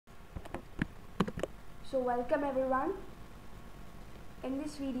So welcome everyone. In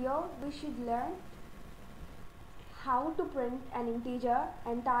this video we should learn how to print an integer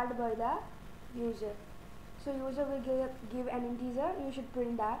entered by the user. So user will give an integer, you should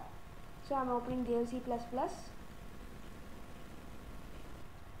print that. So I'm opening Gale C++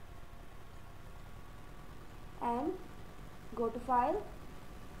 and go to file,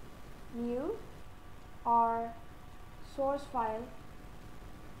 new or source file,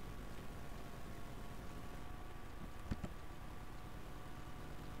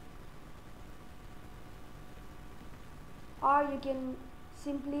 or you can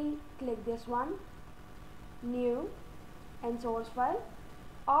simply click this one, new and source file,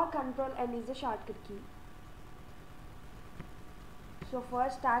 or Control N is the shortcut key. So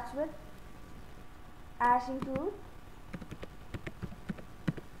first starts with as include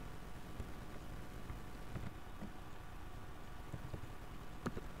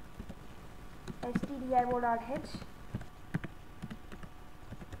stdio.h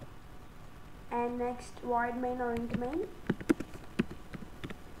and next void main or int main,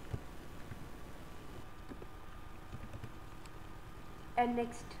 and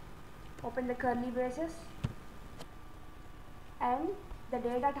next open the curly braces and the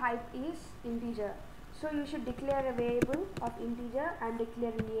data type is integer. So you should declare a variable of integer and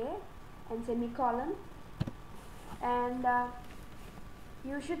declare a and semicolon, and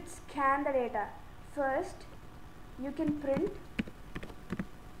you should scan the data. First you can print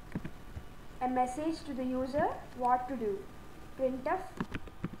a message to the user what to do. Printf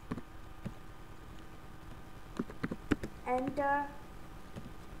enter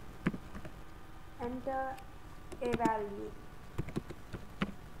a value,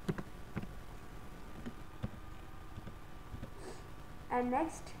 and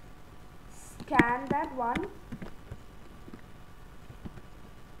next scan that one,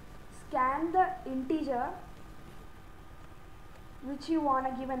 scan the integer which you want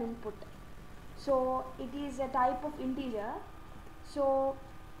to give an input. So it is a type of integer. So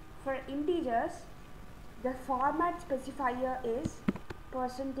for integers the format specifier is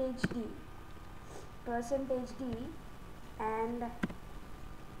 %d, and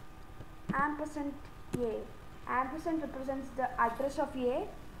ampersand a. Ampersand represents the address of a,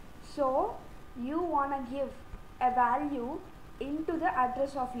 so you want to give a value into the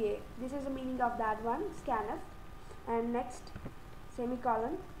address of a. This is the meaning of that one, scanf, and next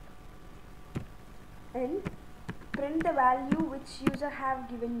semicolon, and print the value which user have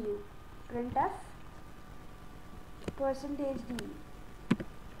given you. Printf %d,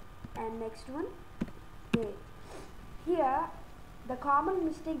 and next one a. Here the common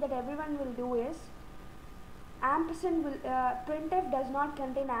mistake that everyone will do is ampersand will printf does not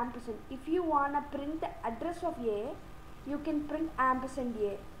contain ampersand. If you want to print the address of a, you can print ampersand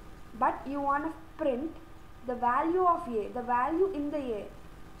a, but you want to print the value of a, the value in the a.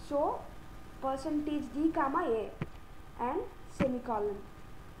 So %d comma a and semicolon,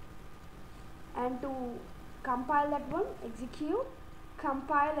 and to compile that one, execute,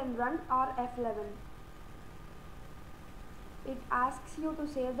 compile and run, or F11. It asks you to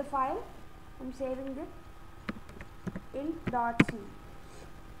save the file. I'm saving it int.c.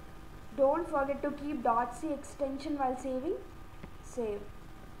 Don't forget to keep .c extension while saving. Save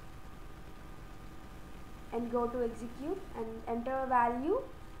and go to execute and enter a value.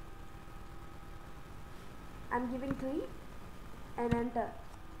 I'm giving 3 and enter,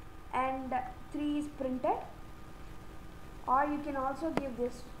 and 3 is printed. Or you can also give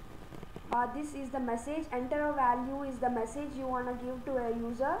this. This is the message. Enter a value is the message you want to give to a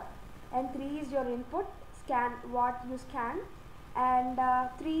user, and 3 is your input. Scan what you scan, and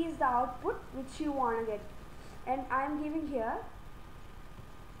 3 is the output which you want to get. And I am giving here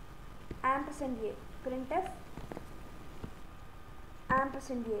ampersand a. Printf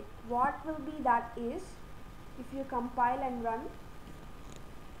ampersand a. What will be that is, if you compile and run,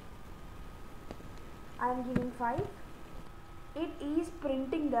 I am giving 5. It is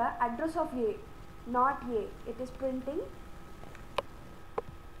printing the address of a, not a. It is printing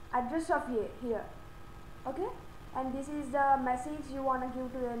address of a here. Okay, and this is the message you want to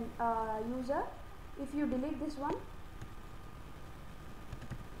give to an user. If you delete this one,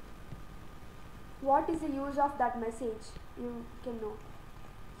 what is the use of that message? You can know.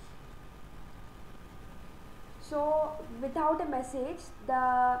 So without a message,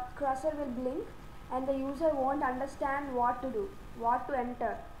 the cursor will blink and the user won't understand what to do, what to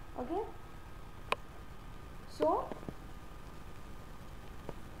enter. Okay, so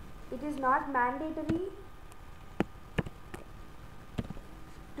it is not mandatory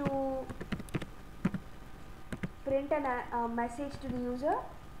to print a message to the user.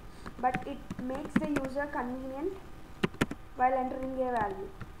 but it makes the user convenient while entering a value.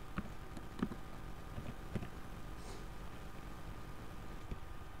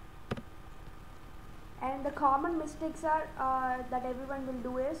 And the common mistakes are that everyone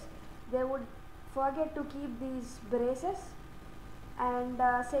will do is they would forget to keep these braces, and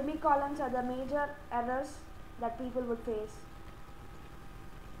semicolons are the major errors that people would face.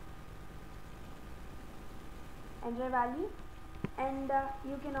 Enter value, and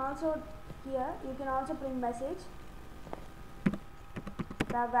you can also print message.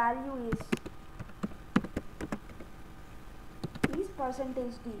 The value is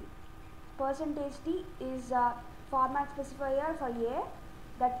percentage d. Percentage d is a format specifier for a,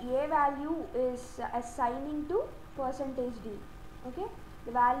 that a value is assigning to percentage d. Okay,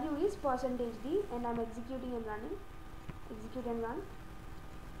 the value is percentage d, and I'm executing and running. Execute and run.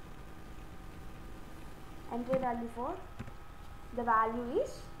 Enter value 4. The value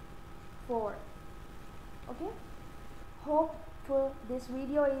is 4. Okay, hope this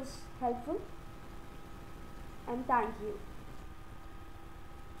video is helpful, and thank you.